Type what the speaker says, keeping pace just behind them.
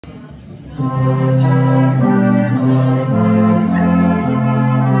Happy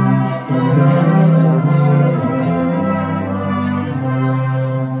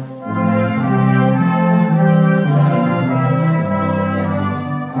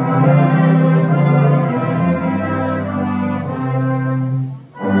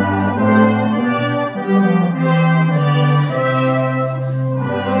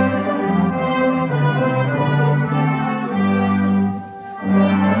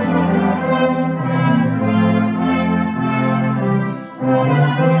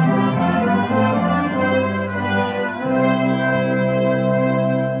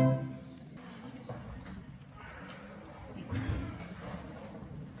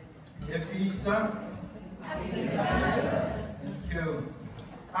Easter. Thank you.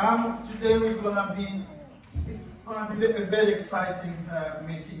 Today we're gonna be a very exciting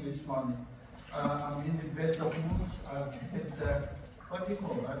meeting this morning. I'm in the best of moods. What do you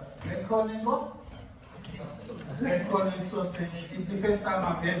call that? Bacon what? Bacon sausage. It's the first time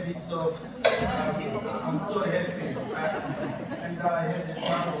I've had it, so I'm so happy. And I had the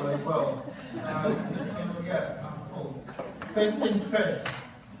travel as well. Yeah, I'm full. First things first.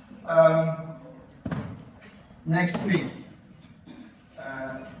 Next week,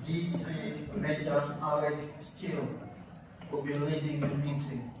 DC Major Alec Steele will be leading the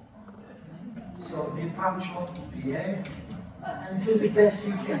meeting. So be punctual, behave, and do the best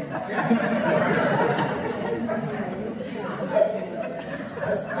you can.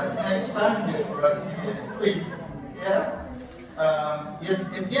 That's next Sunday for us, please. Yeah?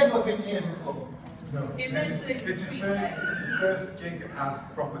 Has he ever been here before? No. It's his first gig as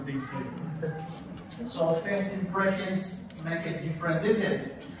proper DC. So first impressions make a difference, is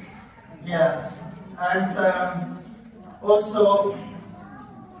it? Yeah. And also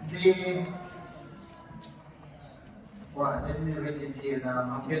the right, let me read it here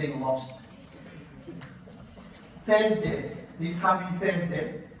now. I'm getting lost. Thursday, this coming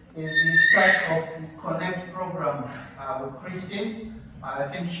Thursday, is the start of the Connect program with Christine. I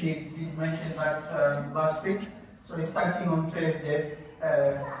think she did mention that last week. So it's starting on Thursday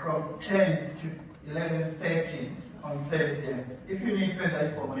from 10 to 11:30 on Thursday. If you need further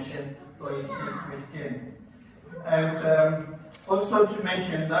information, please see Christine. And also to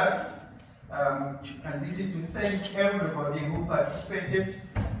mention that, and this is to thank everybody who participated.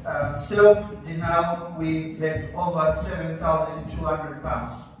 Now we had over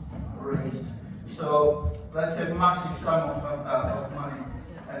 £7,200 raised. So that's a massive sum of money,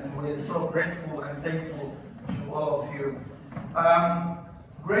 and we're so grateful and thankful to all of you.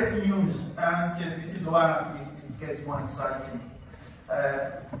 Great news, and this is why it gets more exciting.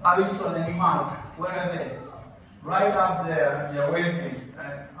 Alison and Mark, where are they? Right up there, and they're waving.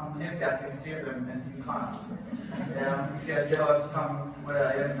 I'm happy I can see them, and you can't. If you're jealous, come where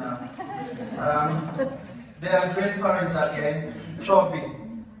I am now. Their grandparents again, Chobi.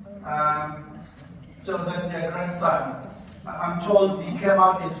 So that's their grandson. I'm told he came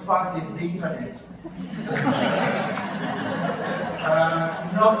out as fast as the internet.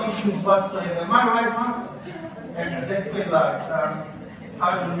 No issues whatsoever. Am I right, Mark? Exactly that. I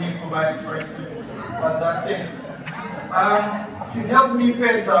don't need for my expression, but that's it. To help me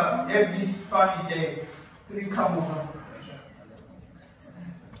further have this funny day, could you come over?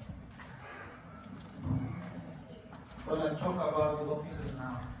 Well, let's talk about the officers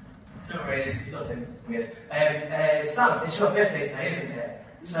now. Don't worry, it's nothing weird. Sam, it's your birthday today, isn't it?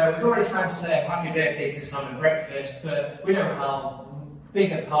 So we've already sang happy birthday to Sam at breakfast, but we know how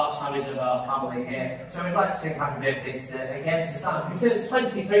big a part Sam is of our family here. So we'd like to sing happy birthday again to Sam, who turns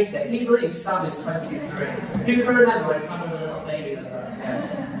 23 today. Can you believe Sam is 23? Who can remember when Sam was a little baby like that?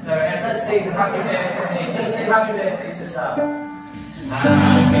 Yeah. So let's sing happy birthday. Let's sing happy birthday to Sam.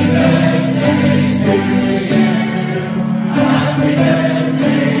 Happy birthday to you. Happy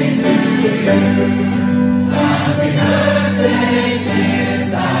birthday to you. Happy birthday, dear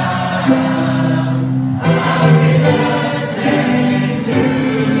Sam. Happy birthday to you.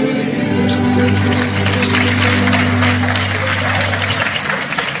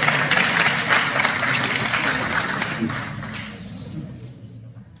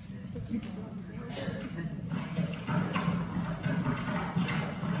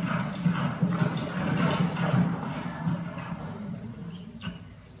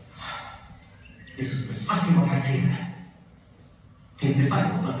 This is precisely what I feared. His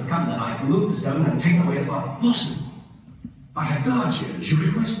disciples are to come tonight, remove the stone and take away the body. Awesome. I had guards here as you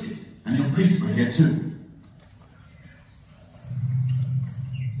requested, and your priests were here too.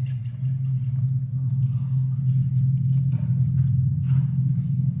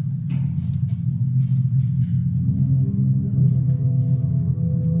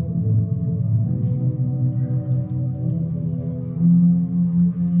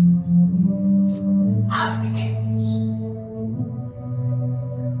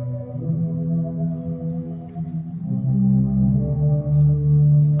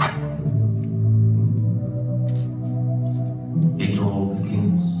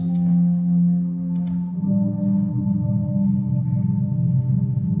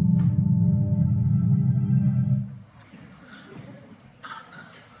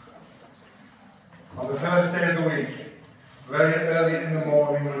 On the first day of the week, very early in the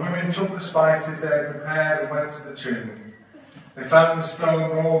morning, the women took the spices they had prepared and went to the tomb. They found the stone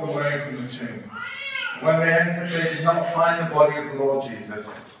rolled away from the tomb. When they entered, they did not find the body of the Lord Jesus.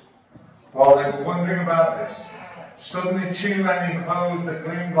 While they were wondering about this, suddenly 2 men in clothes that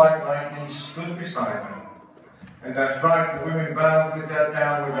gleamed like lightning stood beside them. In their fright, the women bowed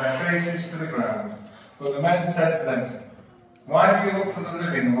down with their faces to the ground. But the men said to them, "Why do you look for the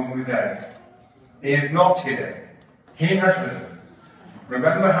living among the dead? He is not here. He has risen.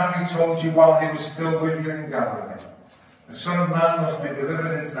 Remember how he told you while he was still with you in Galilee. The Son of Man must be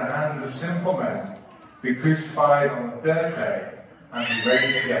delivered into the hands of sinful men, be crucified on the 3rd day, and be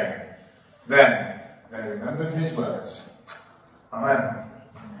raised again." Then they remembered his words. Amen.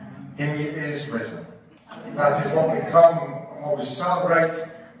 He is risen. That is what we come and what we celebrate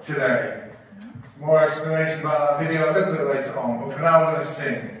today. More explanation about that video a little bit later on, but for now we're going to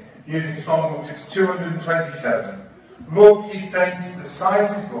sing using Songbook 227. Look, ye saints, the sight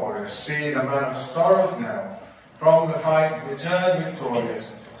is glorious. See the man of sorrows now. From the fight return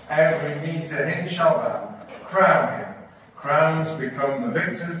victorious. Every knee to him shall bow. Crown him. Crowns become the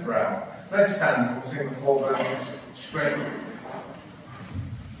victor's brow. Let's stand and we'll sing the 4 verses straight.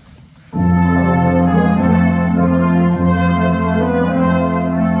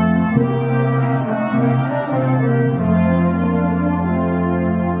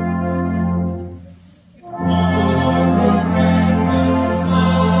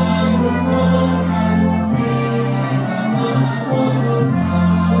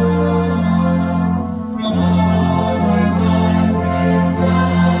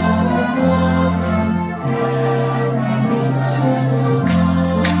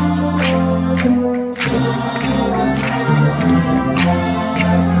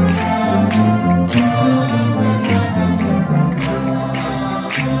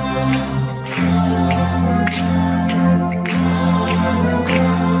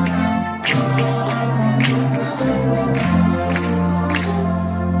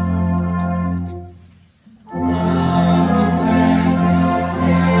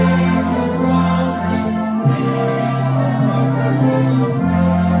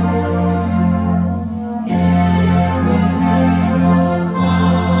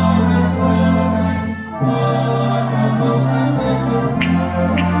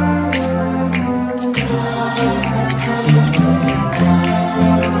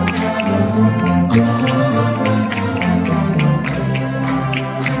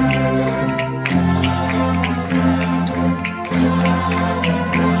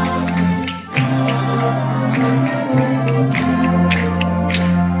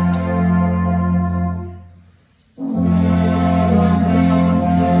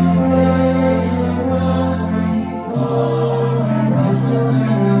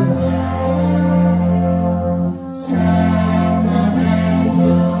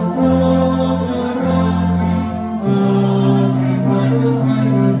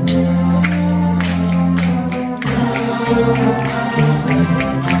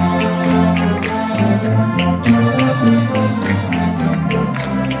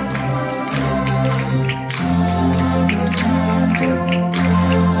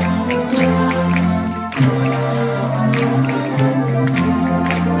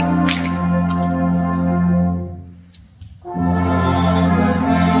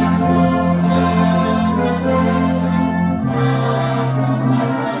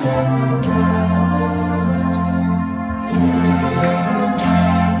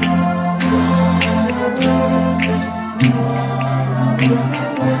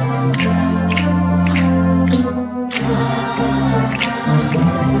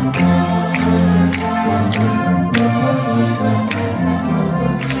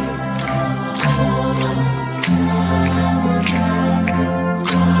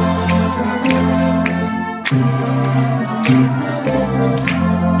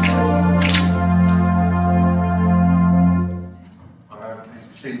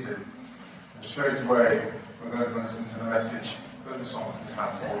 Straight away, we're going to listen to the message that the song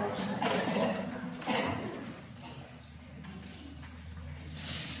has for us.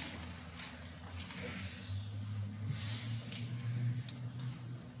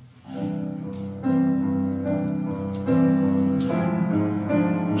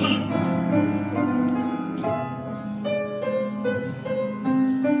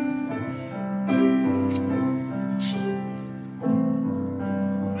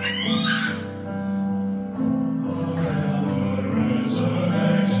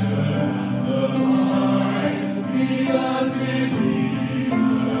 Resurrection, the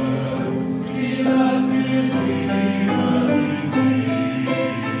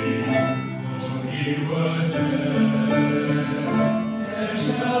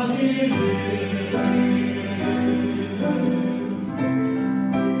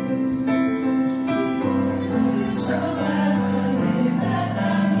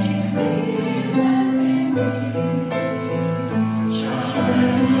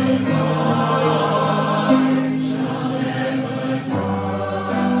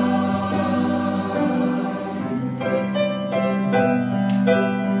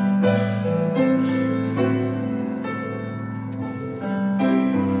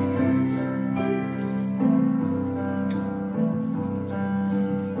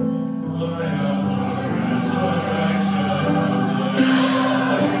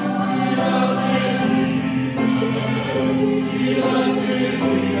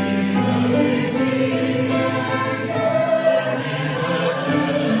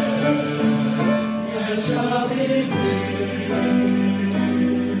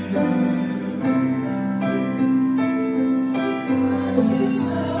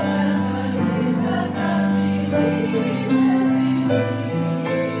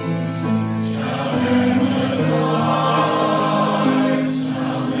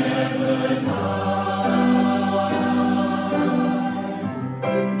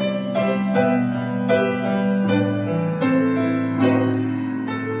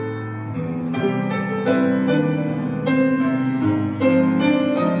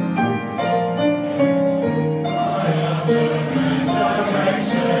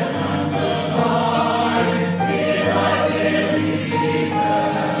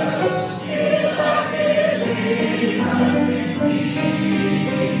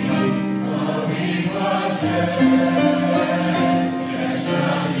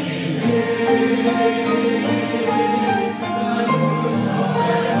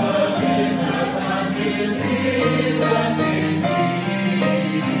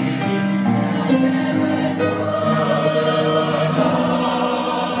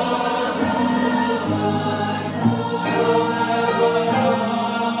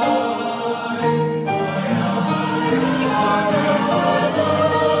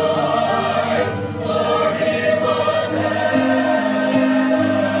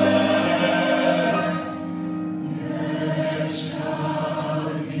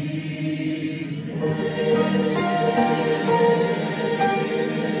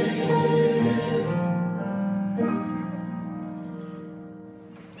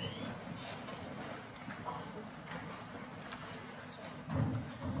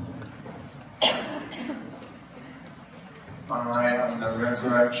the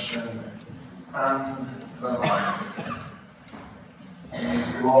resurrection and the life. He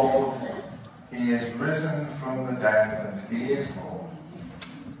is Lord, he is risen from the dead, and he is Lord.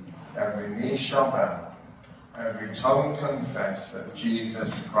 Every knee shall bow, every tongue confess that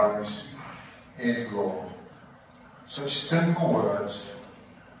Jesus Christ is Lord. Such simple words,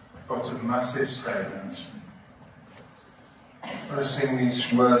 but a massive statement. I'm going to sing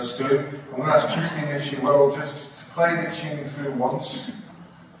these words through. I'm going to ask Christine if she will just play the tune through once,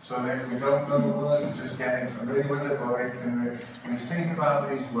 so that if we don't know the words, we're just getting familiar with it, but we think about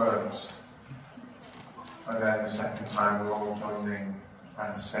these words. And then the second time we'll all join in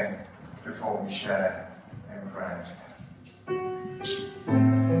and sing before we share in prayer together.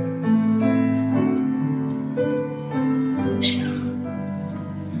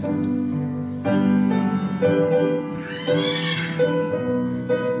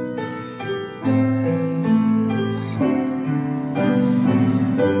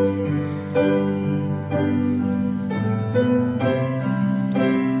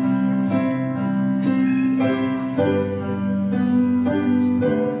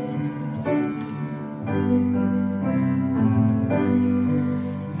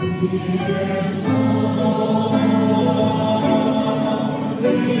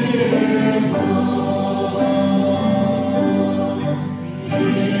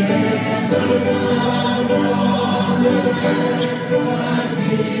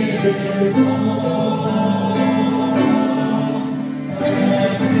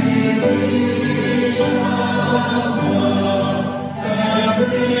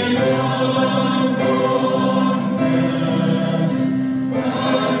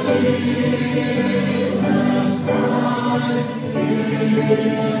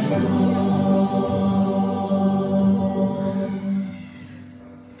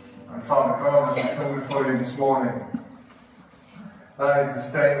 And Father God, as we come before you this morning, that is the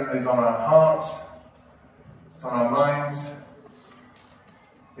statement that is on our hearts, it's on our minds,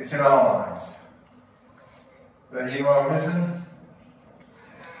 it's in our lives. That you are risen,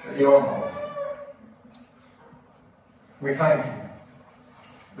 that you are Lord. We thank you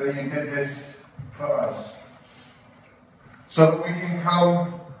that you did this for us, so that we can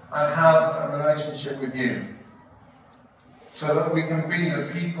come and have a relationship with you, so that we can be the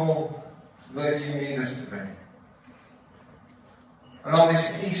people that you need us to be. And on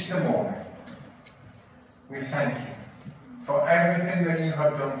this Easter morning, we thank you for everything that you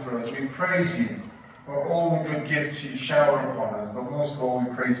have done for us. We praise you for all the good gifts you shower upon us, but most of all, we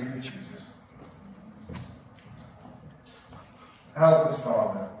praise you for Jesus. Help us,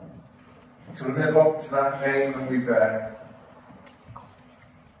 Father, to live up to that name that we bear.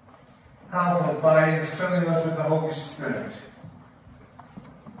 Help us by filling us with the Holy Spirit,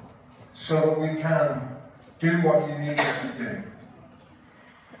 so that we can do what you need us to do.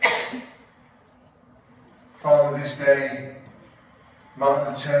 Father, this day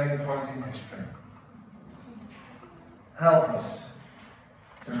marked the turning point in history. Help us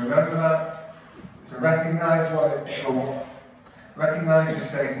to remember that, to recognise what it is for, recognise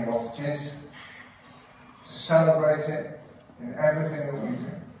this day for what it is, to celebrate it in everything that we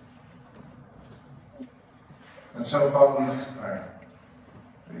do. And so, Father, we just pray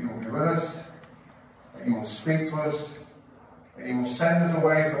that you will be with us, that you will speak to us, that you will send us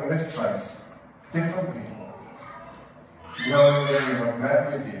away from this place, different people, knowing that we have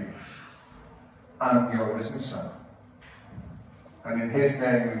met with you and your risen Son. And in his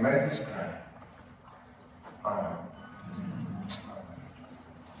name we make this prayer. Amen.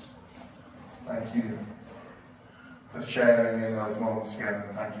 Thank you for sharing in those moments together,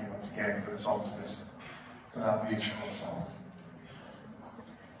 and thank you once again for the solstice to that beautiful song.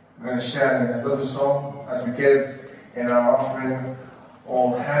 I'm going to share another song as we give in our offering.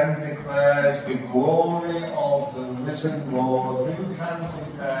 All heaven declares the glory of the risen Lord. Who can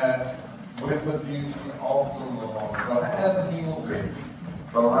compare with the beauty of the Lord? Forever he will be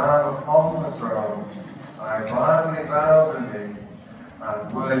the Lamb upon the throne. I gladly bow the knee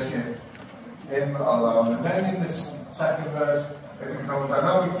and worship him alone. And then in this second verse, it becomes, I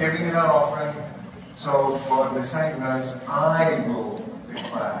know we're giving in our offering, so but in the second verse, I will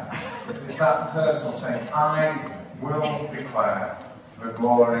declare. It's that personal saying, I will declare the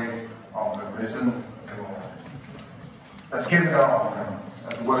glory of the risen Lord. Let's give it our offering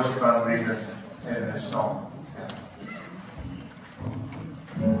as the worship band lead us in this song.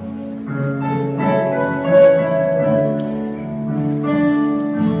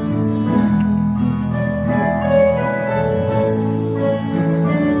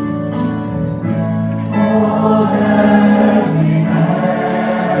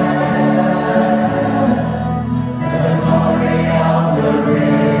 The glory of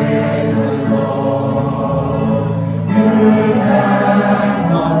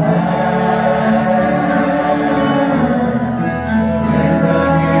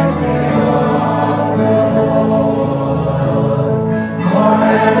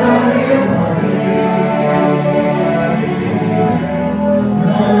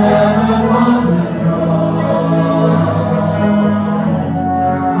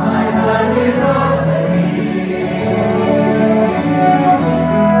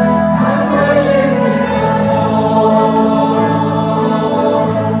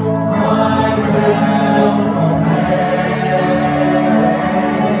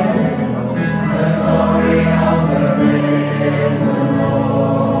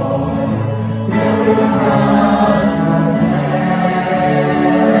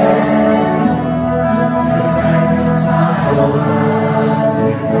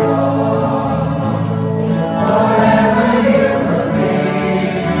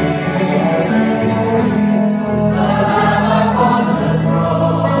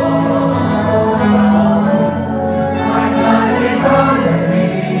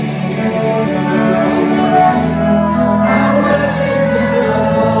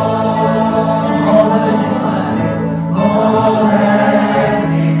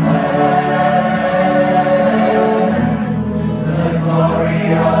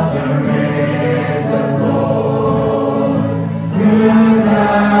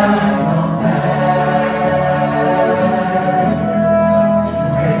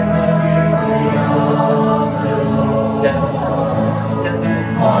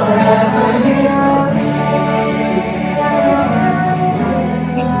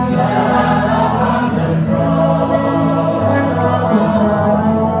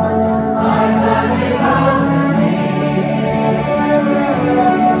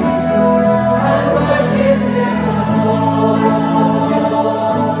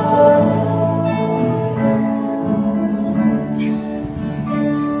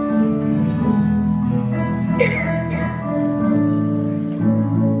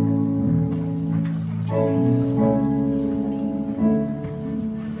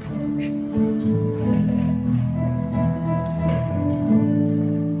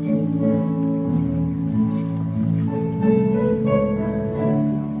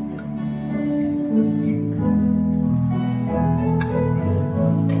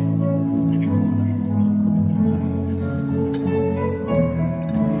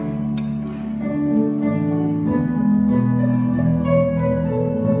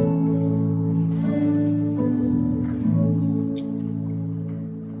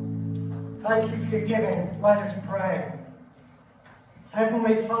Thank you for your giving. Let us pray.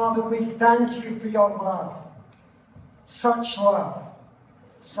 Heavenly Father, we thank you for your love. Such love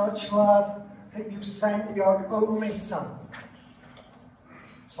that you sent your only Son,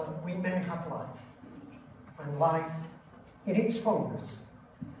 so that we may have life, and life in its fullness.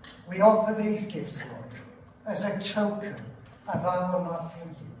 We offer these gifts, Lord, as a token of our love for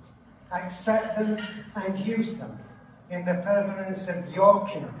you. Accept them and use them in the furtherance of your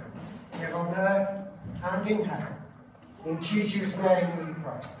kingdom, here on earth and in heaven. In Jesus' name we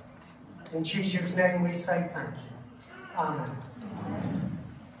pray. In Jesus' name we say thank you. Amen.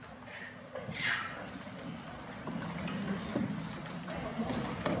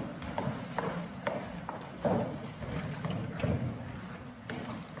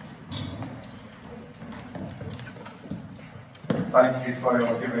 Thank you for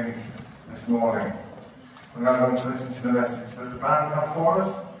your giving this morning. We're now going to listen to the message that the band have for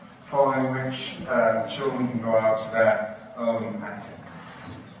us, following which children can go out to their own activities.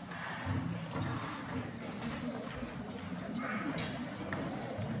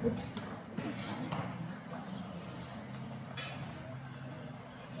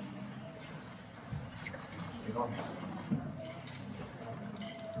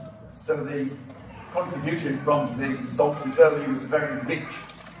 So the contribution from the Psalms earlier was a very rich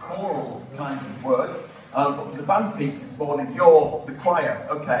choral kind of work. But for the band piece this morning, you're the choir,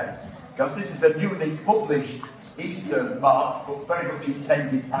 okay? Because this is a newly published Easter march, but very much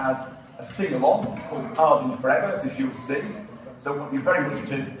intended as a sing-along called Pardon Forever, as you'll see. So I want you very much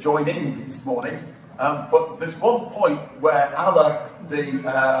to join in this morning. But there's one point where Alla, the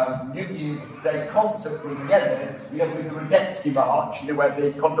New Year's Day concert from Vienna, with the Radetzky March, where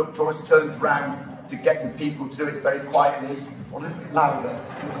the conductor always turns round to get the people to do it very quietly, or a little bit louder.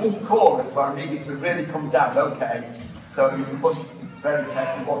 The full chorus where I need it to really come down, okay? So you must be very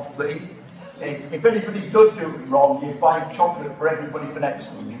careful what, please. If anybody does do it wrong, you find chocolate for everybody for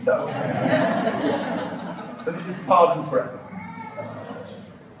next week, is that okay? So this is Pardon Forever.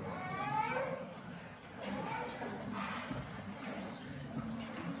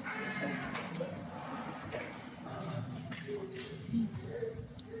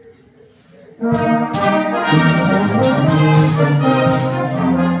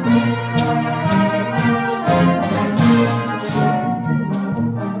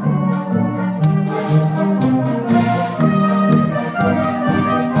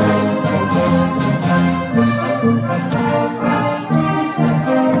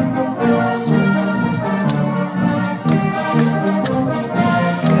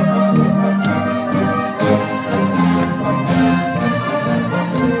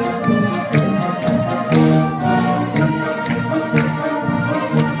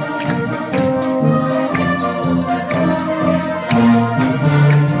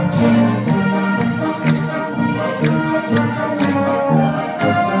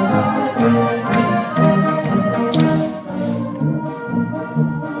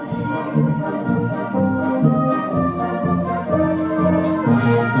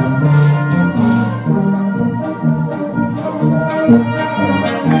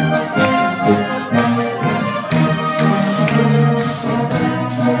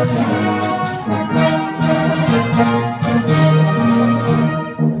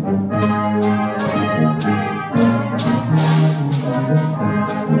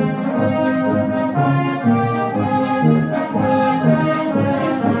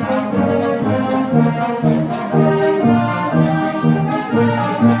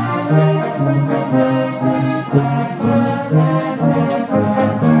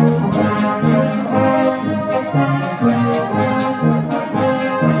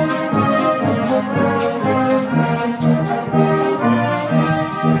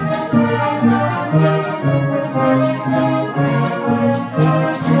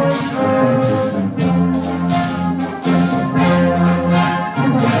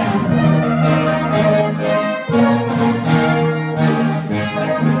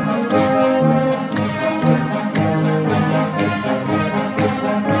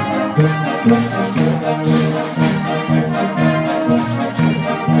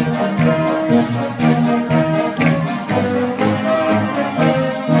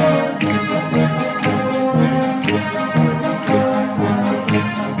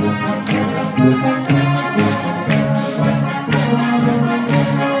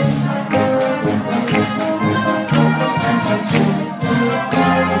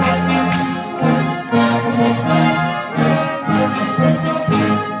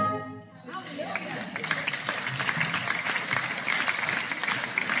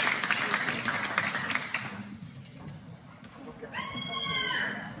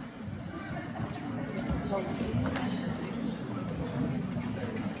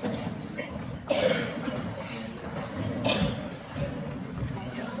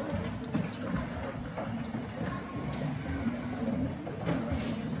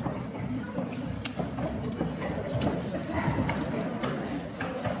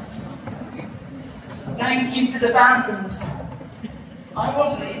 Thank you to the band. I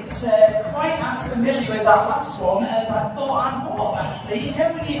wasn't quite as familiar with that last one as I thought I was, actually.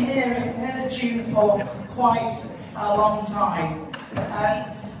 Nobody in here had heard a tune for quite a long time.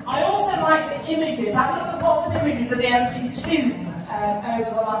 I also like the images. I've looked at lots of images of the empty tomb over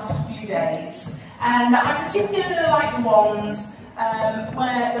the last few days. And I particularly like the ones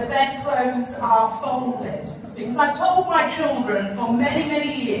where the bedclothes are folded. Because I've told my children for many,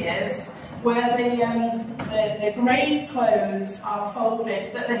 many years where the grave clothes are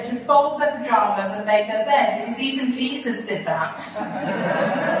folded, that they should fold their pyjamas and make their bed, because even Jesus did that.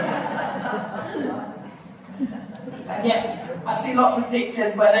 And yet, I see lots of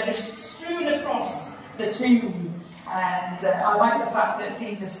pictures where they're just strewn across the tomb, and I like the fact that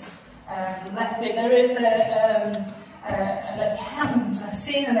Jesus left it. There is an account, I've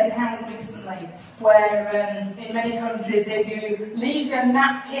seen an account recently, where in many countries if you leave your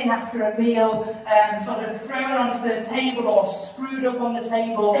napkin after a meal sort of thrown onto the table or screwed up on the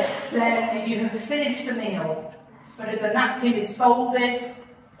table, then you have finished the meal. But if the napkin is folded,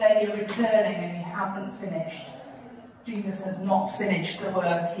 then you're returning and you haven't finished. Jesus has not finished the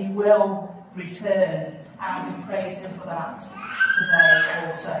work. He will return, and we praise him for that today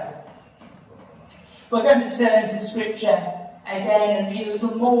also. We're going to turn to Scripture again and read a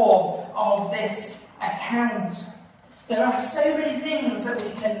little more of this account. There are so many things that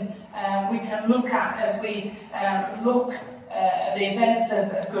we can look at as we look at the events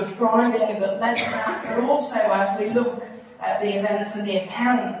of Good Friday that led to that, but also as we look at the events and the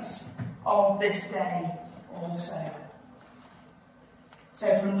accounts of this day also.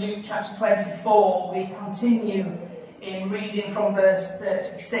 So from Luke chapter 24, we continue in reading from verse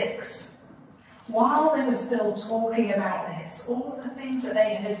 36. While they were still talking about this, all of the things that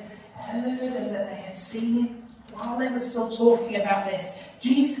they had heard and that they had seen, while they were still talking about this,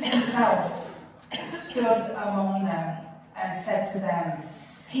 Jesus himself stood among them and said to them,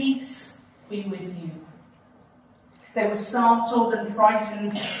 "Peace be with you." They were startled and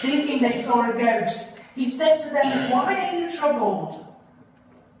frightened, thinking they saw a ghost. He said to them, "Why are you troubled?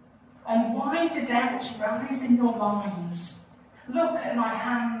 And why do doubts rise in your minds? Look at my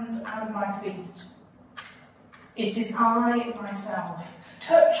hands and my feet. It is I myself.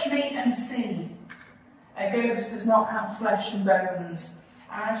 Touch me and see. A ghost does not have flesh and bones,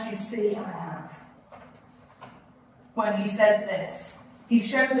 as you see I have." When he said this, he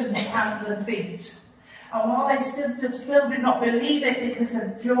showed them his hands and feet. And while they still did not believe it because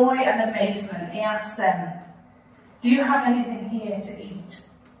of joy and amazement, he asked them, "Do you have anything here to eat?"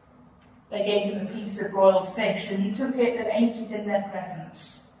 They gave him a piece of broiled fish, and he took it and ate it in their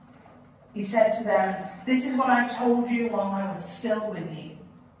presence. He said to them, "This is what I told you while I was still with you.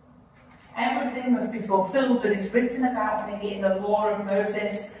 Everything must be fulfilled that is written about me in the law of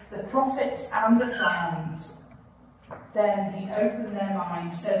Moses, the prophets, and the Psalms." Then he opened their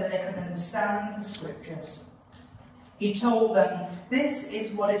minds so that they could understand the Scriptures. He told them, "This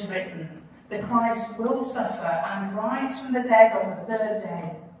is what is written. The Christ will suffer and rise from the dead on the third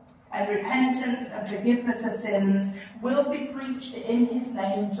day, and repentance and forgiveness of sins will be preached in his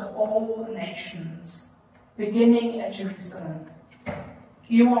name to all nations, beginning at Jerusalem.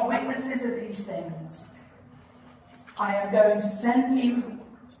 You are witnesses of these things. I am going to send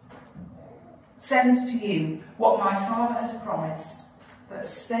to you what my Father has promised, but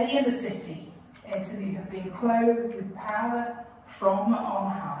stay in the city until you have been clothed with power from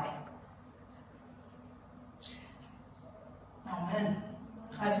on high." Amen.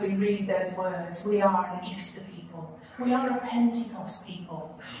 As we read those words, we are an Easter people. We are a Pentecost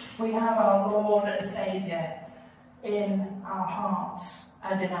people. We have our Lord and Saviour in our hearts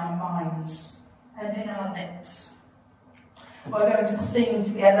and in our minds and in our lips. We're going to sing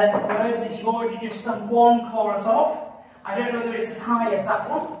together words that you've already just sung one chorus of. I don't know whether it's as high as that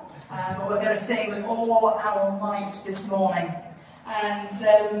one, but we're going to sing with all our might this morning. And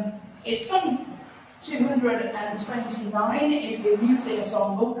it's sung 229 if you're using a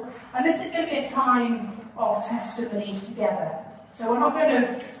songbook, and this is going to be a time of testimony together. So we're not going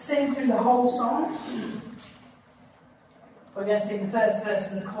to sing through the whole song. We're going to sing the first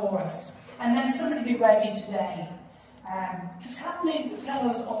verse and the chorus, and then somebody be ready today. Just tell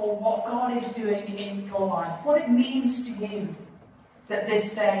us all what God is doing in your life, what it means to you that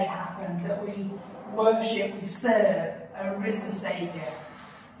this day happened, that we worship, we serve a risen Saviour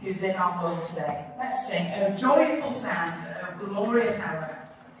who's in our world today. Let's sing, O joyful sound, O glorious hour,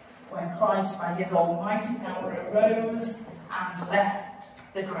 when Christ by his almighty power arose and left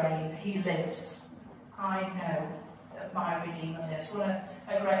the grave. He lives. I know that my Redeemer lives. What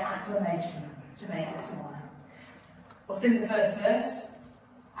a great acclamation to make this morning. We'll sing the first verse,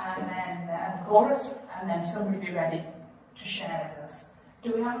 and then the chorus, and then somebody be ready to share with us.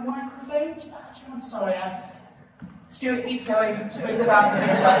 Do we have a microphone? I'm sorry, Stuart keeps going to the band.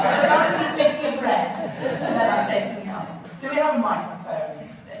 I keep taking a breath, and then I say something else. Do we have a microphone?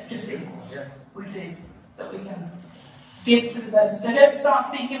 Just in. Yes. We do, that we can give to the person. So don't start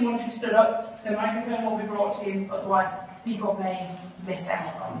speaking once you stood up. The microphone will be brought to you, otherwise people may miss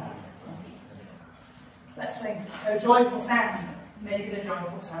out on that. Let's sing. O joyful sound, make it a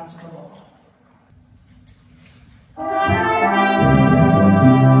joyful sound to the Lord.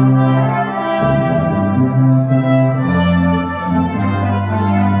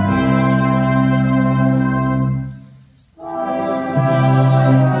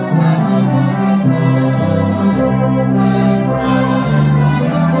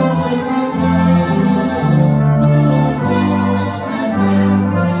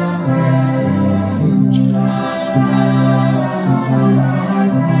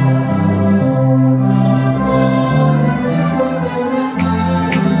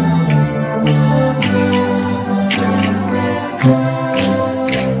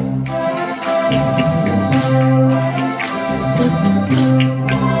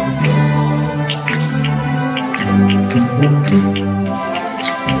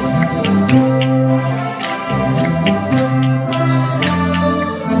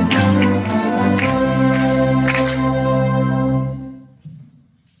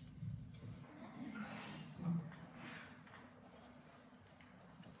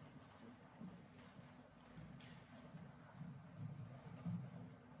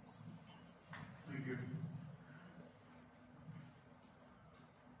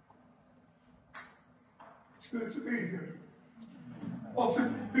 Good to be here.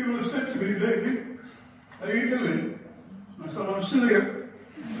 Often people have said to me lately, how are you doing? I said, I'm still here.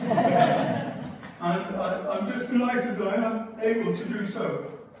 And I'm just delighted that I am able to do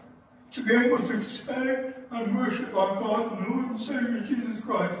so. To be able to stay and worship our God and Lord and Saviour Jesus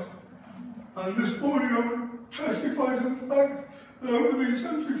Christ. And this morning I would testify to the fact that over these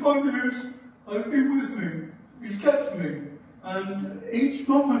 75 years I've been with him. He's kept me. And each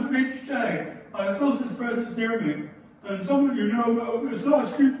moment of each day I have felt his presence near me. And some of you know that over this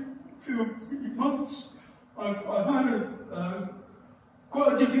last few months, I've had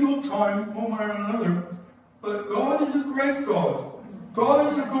quite a difficult time, one way or another. But God is a great God.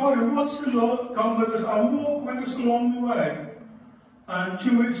 God is a God who wants to come with us and walk with us along the way. And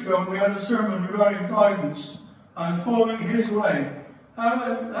 2 weeks ago, we had a sermon regarding guidance and following his way.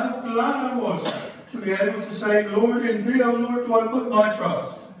 How glad I was to be able to say, Lord, in thee, O Lord, do I put my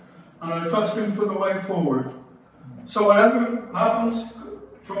trust. And I trust him for the way forward. So whatever happens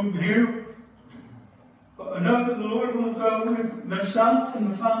from here, I know that the Lord will go with myself and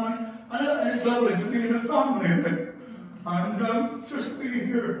the family. And it's lovely to be in a family. And just be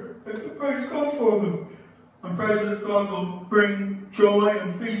here. Praise God for them. And praise that God will bring joy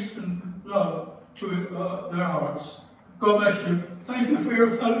and peace and love to their hearts. God bless you. Thank you for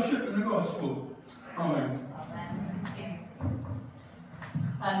your fellowship in the gospel. Amen.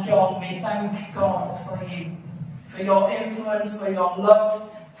 And John, we thank God for you, for your influence, for your love,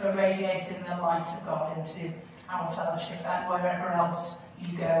 for radiating the light of God into our fellowship and wherever else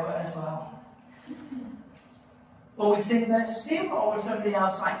you go as well. Will we sing verse 2, or would somebody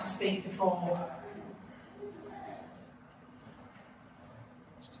else like to speak before?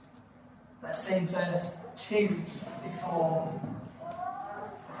 Let's sing verse 2 before.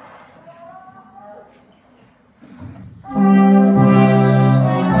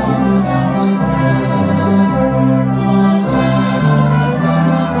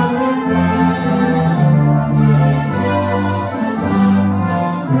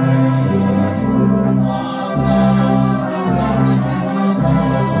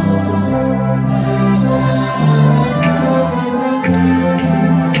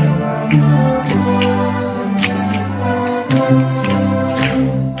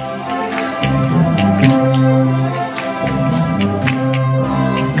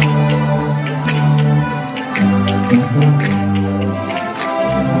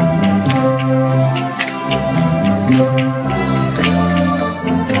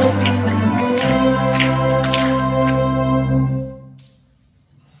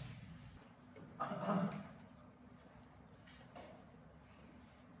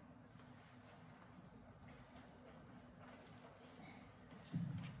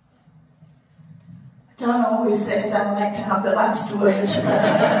 John always says I like to have the last word.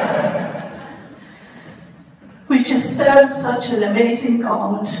 We just serve such an amazing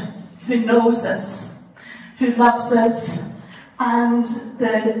God who knows us, who loves us, and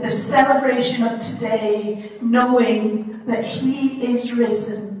the celebration of today, knowing that He is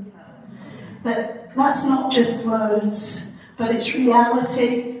risen, that's not just words, but it's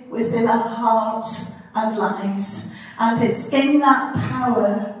reality within our hearts and lives. And it's in that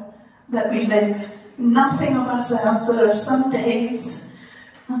power that we live. Nothing of ourselves. There are some days,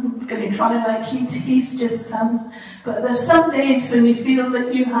 I'm going to cry like he's just done, but there's some days when you feel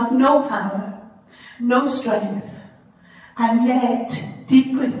that you have no power, no strength, and yet,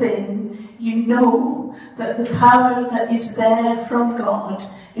 deep within, you know that the power that is there from God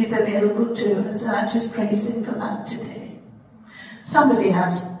is available to us, and I just praise Him for that today. Somebody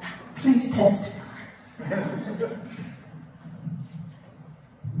has. Please testify.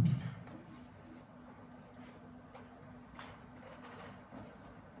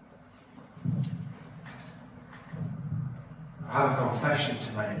 I have a confession to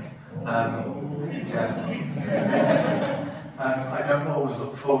make. I don't always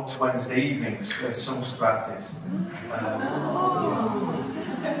look forward to Wednesday evenings for songs practice.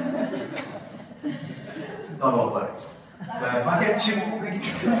 Not always. I get too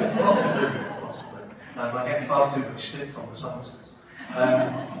possibly. I get far too much stick from the songsters.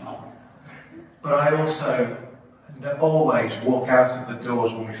 But I also always walk out of the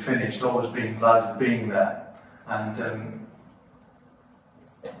doors when we finished, always being glad of being there. And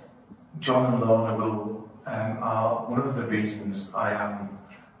John and Lorna are one of the reasons I am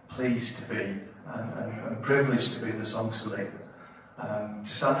pleased to be and privileged to be the songster leader. To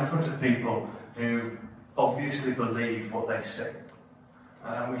stand in front of people who obviously believe what they sing.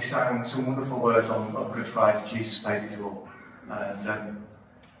 We sang some wonderful words on Good Friday, Jesus paid it all. And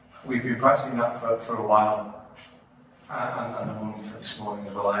we've been practicing that for a while, and a month this morning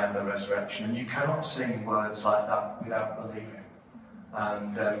as well, I am the resurrection. And you cannot sing words like that without believing.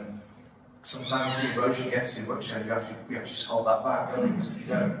 And sometimes the emotion gets too much and you have to just hold that back, because if you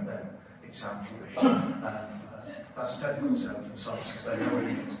don't, then it sounds rubbish. That's a technical term for the songs because they know what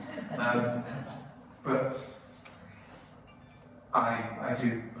it is. But I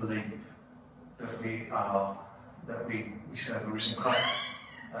do believe that we serve a risen Christ.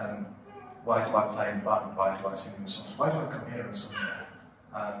 Why do I play in the band? Why do I sing the songs? Why do I come here on Sunday?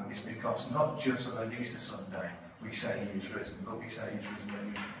 It's because not just on an Easter Sunday we say He is risen, but we say He is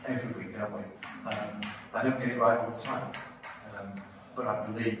risen every week, don't we? I don't get it right all the time, but I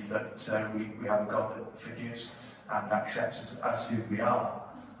believe that we have a God that forgives and accepts us as who we are.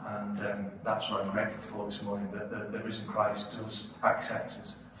 And that's what I'm grateful for this morning, that the risen Christ does accept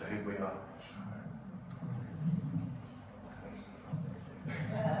us for who we are.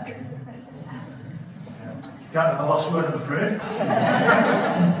 Can't have the last word, I'm afraid.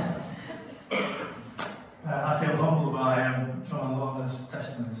 I feel humbled by John and Lorna's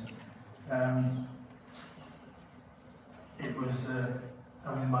testimonies. It was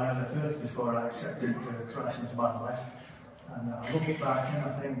I'm in my early 30s before I accepted Christ into my life. And I look back and I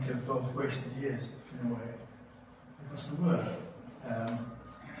think of those wasted years, in a way, because they were. And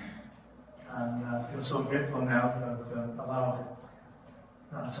I feel so grateful now that I've allowed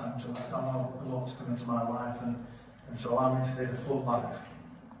that time to allow the Lord to come into my life and to allow me to live a full life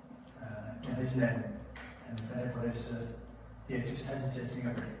in His name. And if anybody's here just hesitating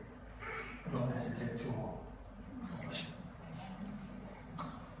a bit, don't hesitate to walk. God bless you.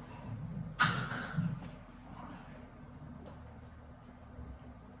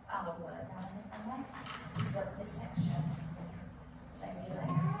 This section. Same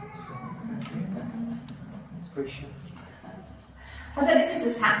legs. I don't know if this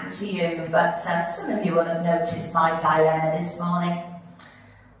has happened to you, but some of you will have noticed my dilemma this morning.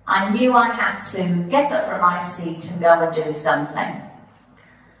 I knew I had to get up from my seat and go and do something.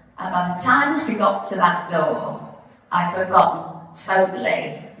 And by the time I got to that door, I'd forgotten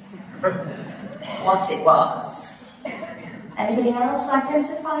totally what it was. Anybody else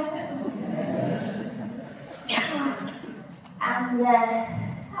identify? And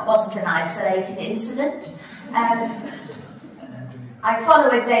that wasn't an isolated incident. I follow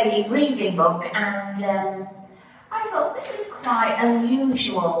a daily reading book, and I thought, this is quite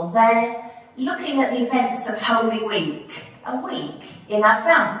unusual. They're looking at the events of Holy Week a week in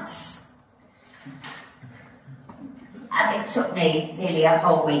advance. And it took me nearly a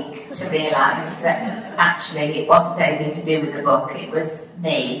whole week to realise that actually it wasn't anything to do with the book, it was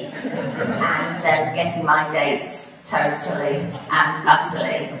me. And getting my dates totally and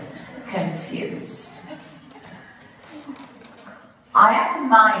utterly confused. I am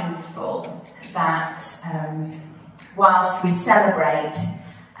mindful that whilst we celebrate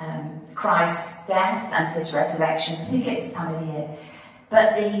Christ's death and his resurrection, I think it's time of year,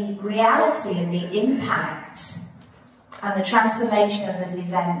 but the reality and the impact and the transformation of those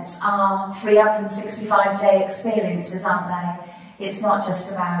events are 365-day experiences, aren't they? It's not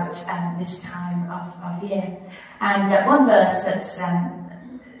just about this time of year. And one verse that's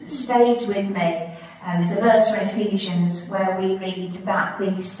stayed with me is a verse from Ephesians where we read that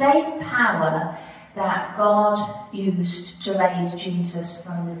the same power that God used to raise Jesus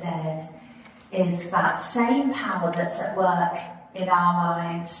from the dead is that same power that's at work in our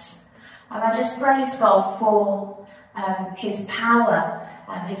lives. And I just praise God for his power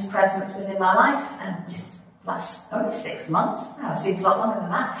and his presence within my life. And this last only 6 months, it seems a lot longer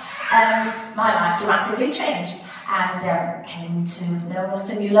than that, my life dramatically changed and came to know a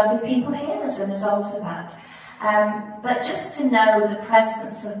lot of you lovely people here as a result of that. But just to know the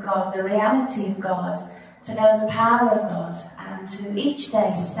presence of God, the reality of God, to know the power of God, and to each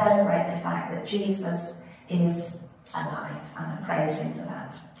day celebrate the fact that Jesus is alive, and I praise him for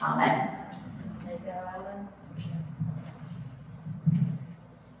that. Amen. There you go, Alan.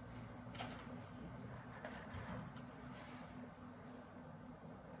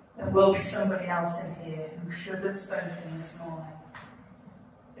 There will be somebody else in here who should have spoken this morning,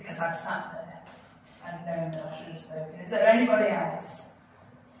 because I've sat there and known that I should have spoken. Is there anybody else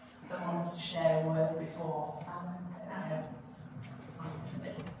that wants to share a word before Alan?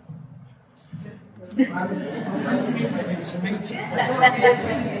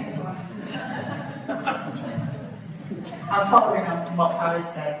 I'm following on from what Harry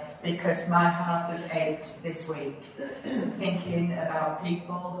said, because my heart has ached this week thinking about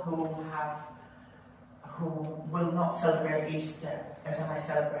people who will not celebrate Easter as I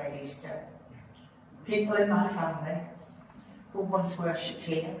celebrate Easter. People in my family who once worshipped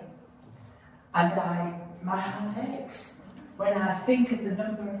here, and my heart aches when I think of the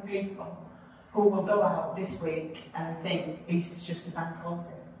number of people who will go out this week and think Easter's just a bank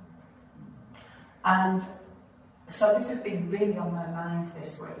holiday. And so this has been really on my mind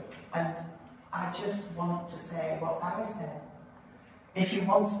this week, and I just want to say what Barry said. If you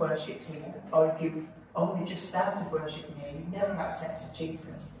once worshipped here, or if you've only just started worshipping here, you've never accepted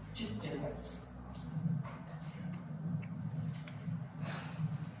Jesus, just do it.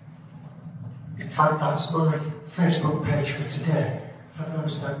 In fact, that's my Facebook page for today. For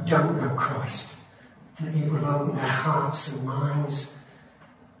those that don't know Christ, that he will open their hearts and minds,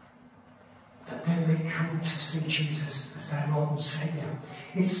 that they may come to see Jesus as their Lord and Saviour.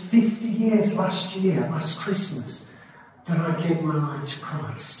 It's 50 years last Christmas, that I gave my life to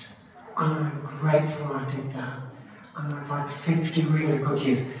Christ. And I'm grateful I did that. And I've had 50 really good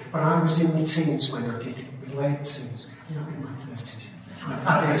years. But I was in my teens when I did it, my late teens, not in my 30s.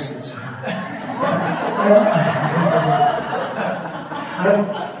 I hasten to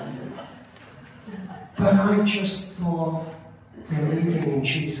but I just thought believing in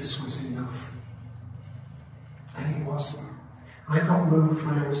Jesus was enough. And it wasn't. I got moved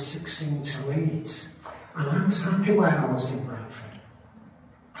when I was 16 to Leeds, and I was happy where I was in Bradford.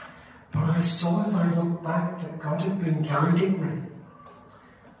 But I saw as I looked back that God had been guiding me,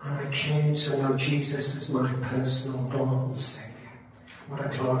 and I came to know Jesus as my personal Lord and Saviour. What a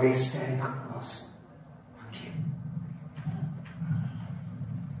glorious day that was. Thank you.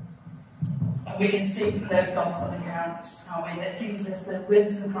 And we can see from those gospel accounts, can't we, that Jesus, the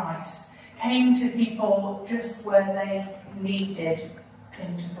risen Christ, came to people just where they needed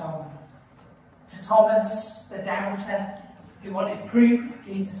him to go. To Thomas, the doubter, who wanted proof,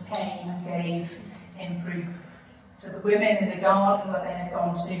 Jesus came and gave him proof. To the women in the garden where they had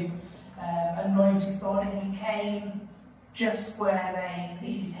gone to anoint his body, he came just where they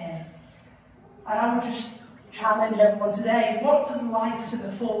needed him. And I would just challenge everyone today, what does life to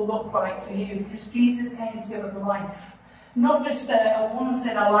the full look like for you? Because Jesus came to give us life. Not just a once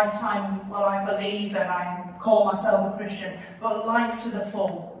in a lifetime, well, I believe and I call myself a Christian, but life to the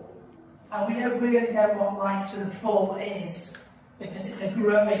full. And we don't really know what life to the full is, because it's a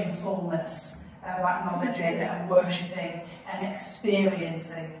growing fullness of acknowledging and worshipping and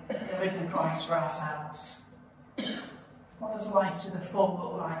experiencing the risen Christ for ourselves. What does life to the full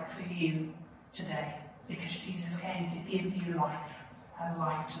look like for you today? Because Jesus came to give you life, and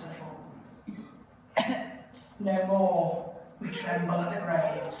life to the full. No more we tremble at the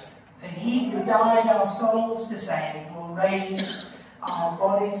grave, for he who died our souls to save will raise our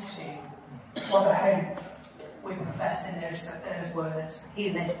bodies too. What a hope we profess in those words.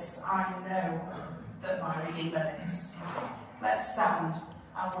 He lives, I know that my Redeemer lives. Let's stand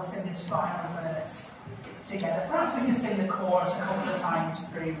and we'll sing this final verse together. Perhaps we can sing the chorus a couple of times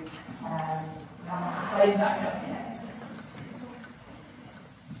through. I'm not playing that enough yet.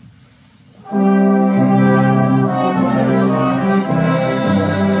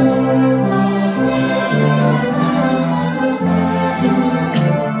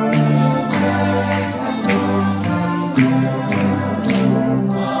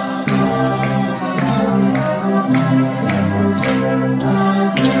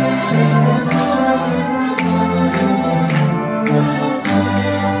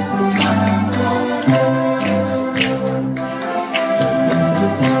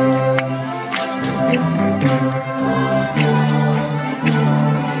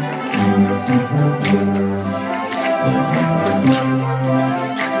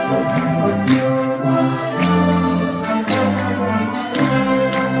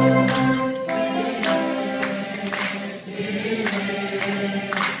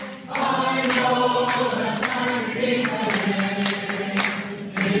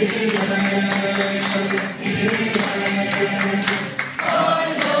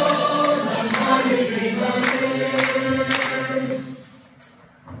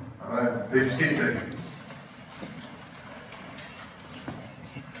 Please be seated.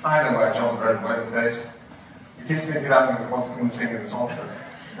 I know where John Brent Wednesdays. He keeps thinking I'm going to want to come and sing in the song.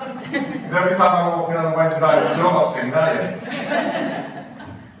 Because every time I walk in on a Wednesday night, he says, "You're not singing, are you?"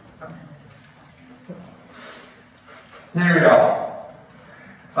 Here we are.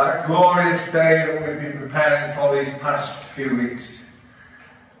 That glorious day that we've been preparing for these past few weeks.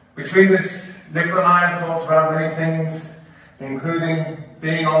 Between us, Nicola and I have talked about many things, including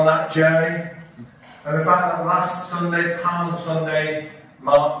being on that journey, and the fact that last Sunday, Palm Sunday,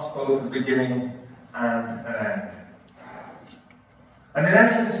 marked both the beginning and an end. And in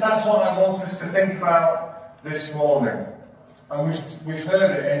essence, that's what I want us to think about this morning. And we've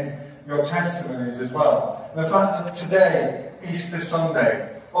heard it in your testimonies as well. The fact that today, Easter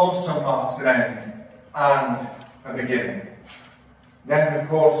Sunday, also marks an end and a beginning. The end, of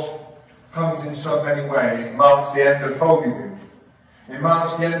course, comes in so many ways. It marks the end of Holy Week. It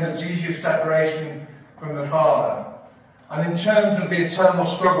marks the end of Jesus' separation from the Father. And in terms of the eternal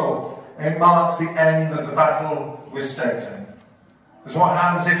struggle, it marks the end of the battle with Satan. Because what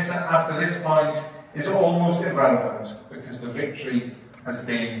happens after this point is almost irrelevant, because the victory has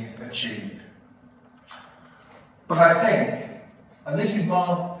been achieved. But I think, and this is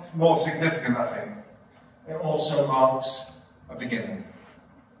more significant, I think, it also marks a beginning.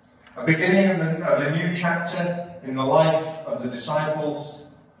 A beginning of a new chapter in the life of the disciples,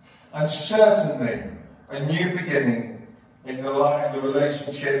 and certainly a new beginning in the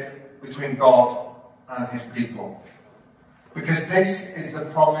relationship between God and his people. Because this is the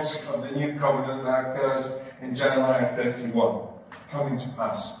promise of the new covenant that occurs in Jeremiah 31, coming to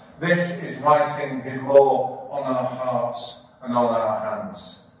pass. This is writing his law on our hearts and on our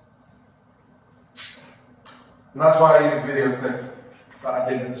hands. And that's why I used a video clip that I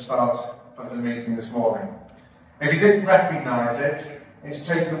did at the start of the meeting this morning. If you didn't recognise it, it's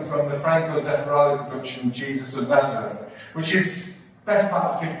taken from the Franco Zeffirelli production, Jesus of Nazareth, which is best part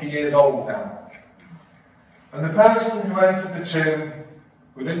of 50 years old now. And the person who entered the tomb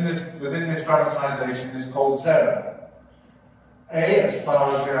within this dramatisation is called Zerah. As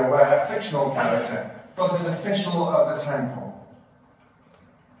far as we're aware, a fictional character, but an official of the temple.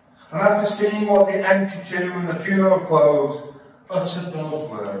 And after seeing what the empty tomb and the funeral clothes uttered those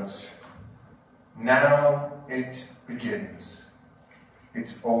words, "Now it begins.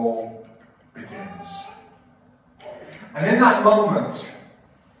 It all begins." And in that moment,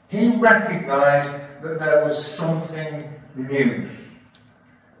 he recognised that there was something new.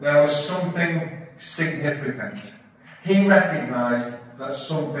 There was something significant. He recognised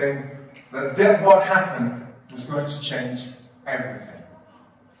that what happened was going to change everything.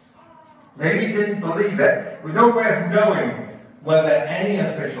 Maybe he didn't believe it. With no way of knowing whether any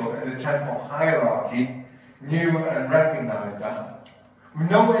official in the temple hierarchy knew and recognised that. With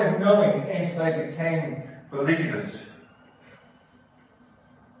no way of knowing if they became believers.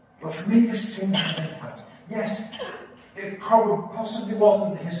 But for me, this seems to impact. Yes, it possibly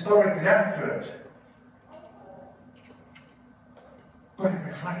wasn't historically accurate. But it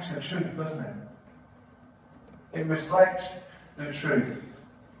reflects the truth, doesn't it? It reflects the truth.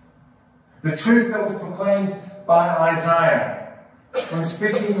 The truth that was proclaimed by Isaiah when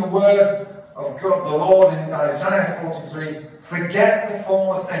speaking the word of God, the Lord, in Isaiah 43, "Forget the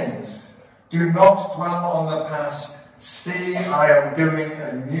former things. Do not dwell on the past. See, I am doing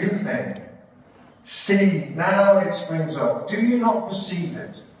a new thing. See, now it springs up. Do you not perceive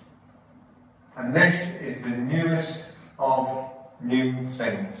it? And this is the newest of new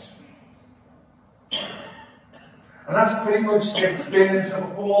things. And that's pretty much the experience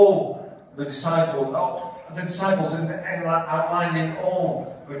of all the disciples, outlined in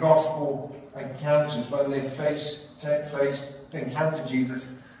all the gospel encounters when they encounter Jesus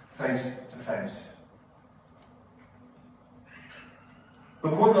face to face.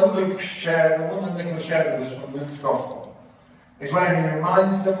 But the one that Nicholas shared with us from Luke's gospel is when he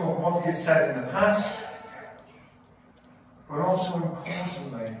reminds them of what he has said in the past, but also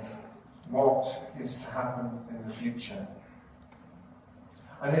importantly, what is to happen in the future.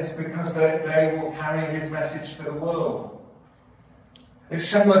 And it's because they will carry his message to the world. It's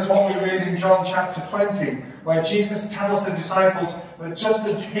similar to what we read in John chapter 20, where Jesus tells the disciples that just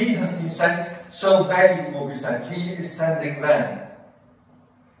as he has been sent, so they will be sent. He is sending them.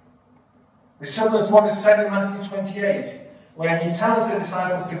 It's similar to what is said in Matthew 28, where he tells the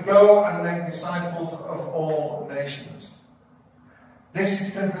disciples to go and make disciples of all nations. This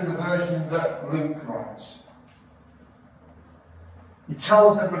is simply the version that Luke writes. He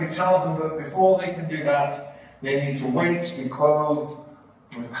tells them that before they can do that, they need to wait to be clothed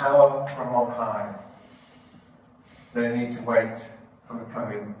with power from on high. They need to wait for the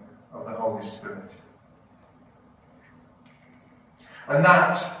coming of the Holy Spirit. And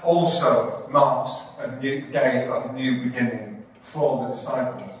that also marks a new day of new beginning for the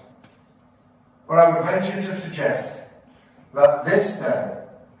disciples. But I would venture to suggest that this day,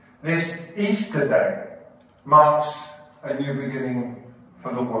 this Easter day, marks a new beginning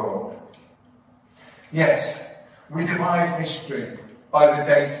for the world. Yes, we divide history by the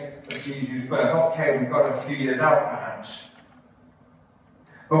date of Jesus' birth. Okay, we've got a few years out perhaps.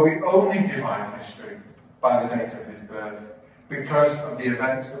 But we only divide history by the date of his birth because of the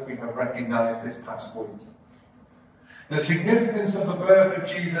events that we have recognised this past week. The significance of the birth of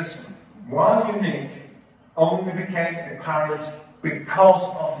Jesus, while unique, only became apparent because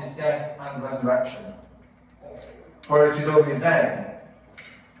of his death and resurrection. For it is only then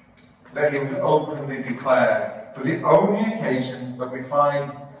that he was openly declared, for the only occasion that we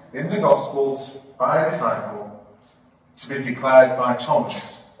find in the Gospels by a disciple, to be declared by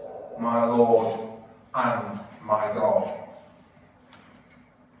Thomas, my Lord and my God.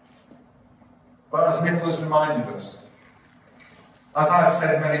 But as Nicholas reminded us, as I've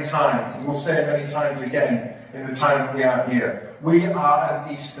said many times, and will say many times again in the time that we are here, we are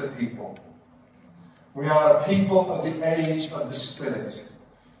an Easter people. We are a people of the age of the Spirit.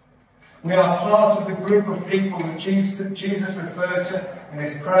 We are part of the group of people that Jesus referred to in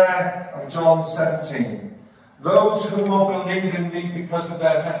his prayer of John 17. Those who will believe in me because of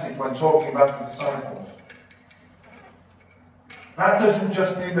their message when talking about the disciples. That doesn't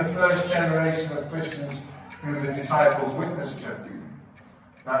just mean the first generation of Christians who the disciples witnessed to.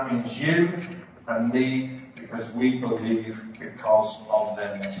 That means you and me, because we believe because of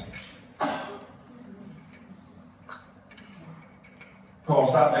their message. Of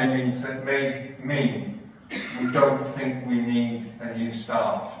course, that may mean we don't think we need a new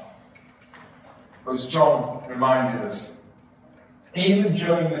start. But as John reminded us, even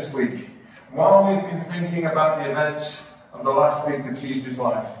during this week, while we've been thinking about the events of the last week of Jesus'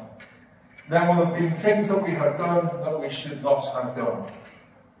 life, there will have been things that we have done that we should not have done.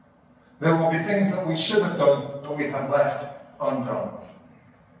 There will be things that we should have done that we have left undone.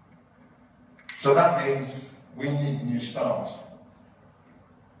 So that means we need a new start.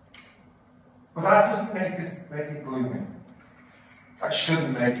 But that doesn't make it gloomy. That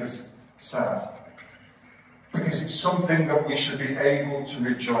shouldn't make us sad. Because it's something that we should be able to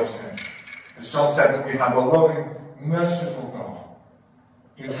rejoice in. As John said, that we have a loving, merciful God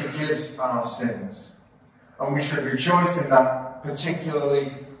who forgives our sins. And we should rejoice in that,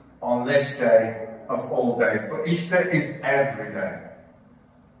 particularly on this day of all days. But Easter is every day.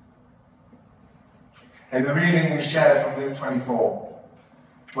 In the reading we shared from Luke 24,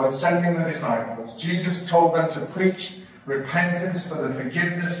 when sending the disciples, Jesus told them to preach repentance for the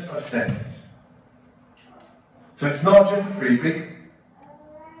forgiveness of sins. So it's not just a freebie.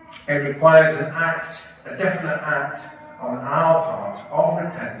 It requires an act, a definite act on our part of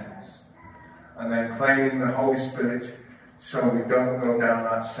repentance, and then claiming the Holy Spirit so we don't go down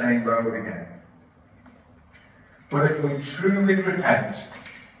that same road again. But if we truly repent,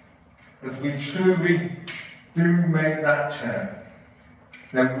 if we truly do make that turn,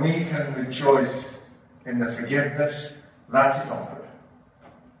 then we can rejoice in the forgiveness that is offered.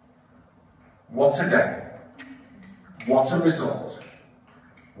 What a day. What a result.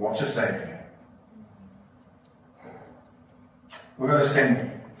 What a Saviour. We're going to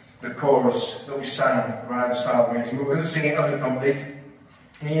sing the chorus that we sang right at the start of the meeting. We're going to sing it unaccompanied.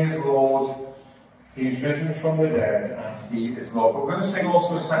 He is Lord, He's risen from the dead and he is Lord. But we're going to sing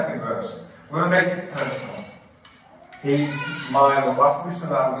also a second verse. We're going to make it personal. He's my Lord. After we sing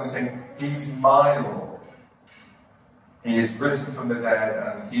that, we're going to sing, He's my Lord. He is risen from the dead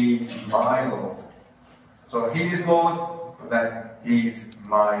and He's my Lord. So He is Lord, but then He's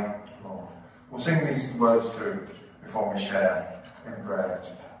my Lord. We'll sing these words through before we share in prayer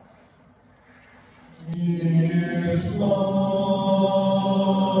today. He is Lord,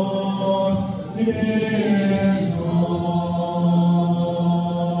 He is Lord,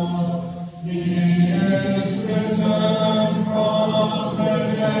 He is risen from the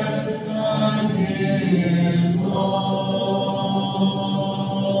dead, and He is Lord.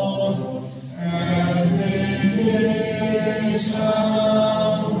 Every knee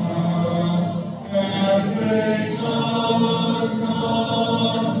shall bow, every tongue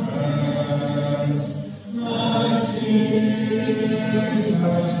confess that Jesus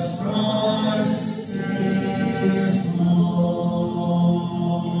Christ is Lord.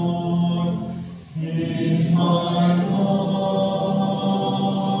 He's my Lord.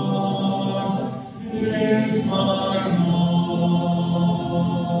 He's my Lord.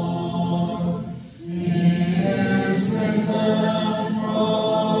 He is risen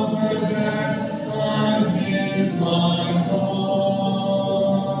from the dead, and He's my Lord.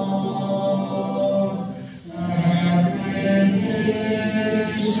 Every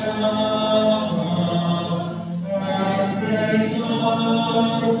knee shall bow, every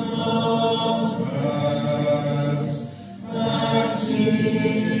tongue confess that Jesus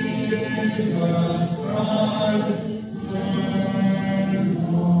Christ is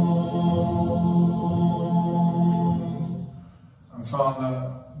Lord. And Father,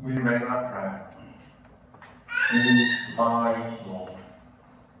 we make that prayer. He's my Lord.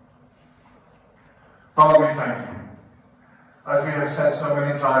 Father, we thank you, as we have said so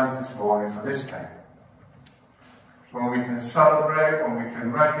many times this morning, for this day, when we can celebrate, when we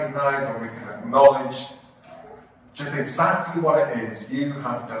can recognize, when we can acknowledge just exactly what it is you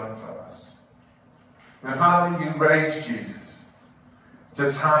have done for us. The fact that you raised Jesus,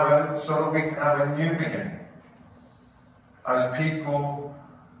 just so that we can have a new beginning, as people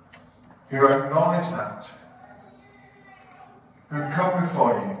who acknowledge that, who come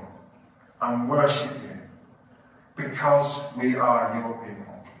before you and worship you, because we are your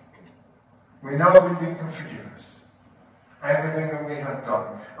people. We know that you can forgive us, everything that we have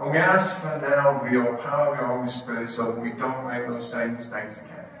done. And we ask for now for your power, your Holy Spirit, so that we don't make those same mistakes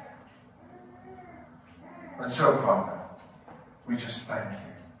again. And so, Father, we just thank you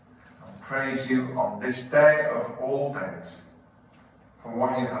and praise you on this day of all days for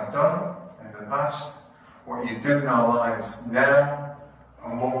what you have done in the past, what you do in our lives now,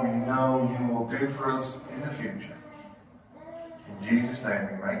 and what we know you will do for us in the future. In Jesus' name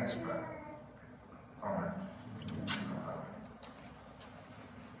we make this prayer. Amen.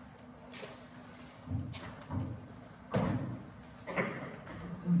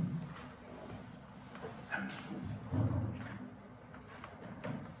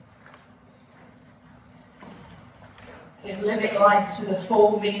 If living life to the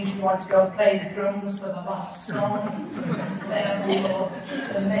full means you want to go play the drums for the last song, then we will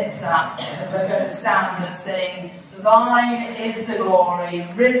admit that, as we're going to stand and sing, Thine is the glory,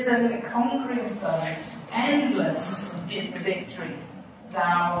 risen, conquering Son, endless is the victory.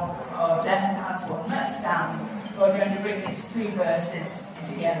 Thou, O death, hast won. Let's stand. We're going to bring these three verses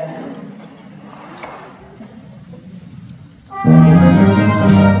together.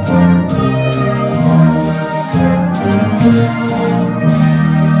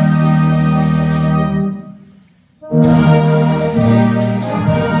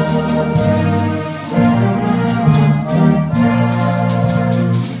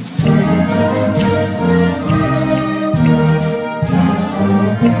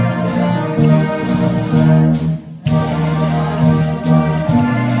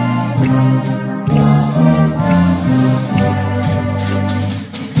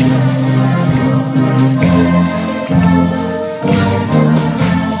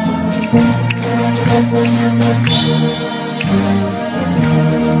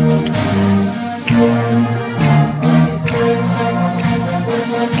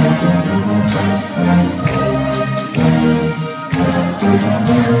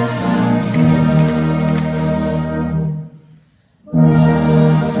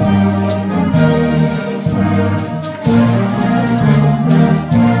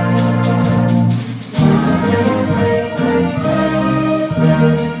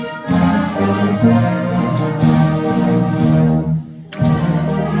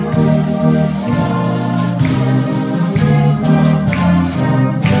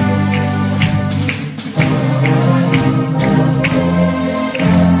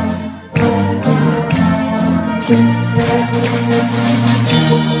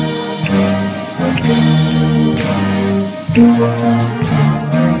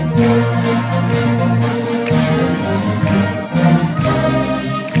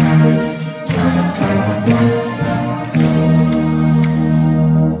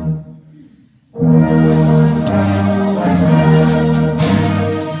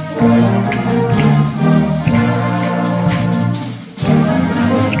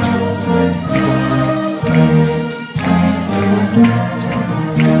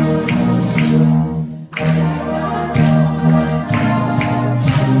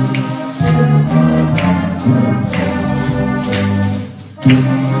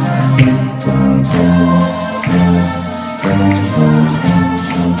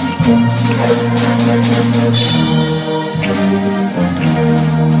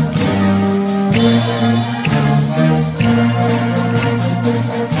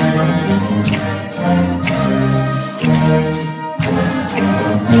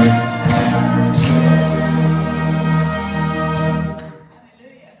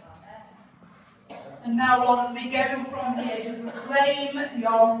 And now, Lord, as we go from here to proclaim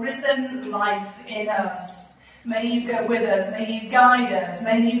your risen life in us, may you go with us, may you guide us,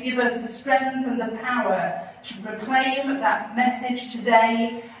 may you give us the strength and the power to proclaim that message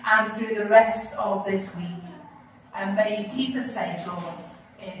today and through the rest of this week. And may you keep us safe, Lord,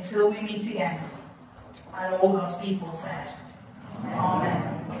 until we meet again. And all God's people said, Amen.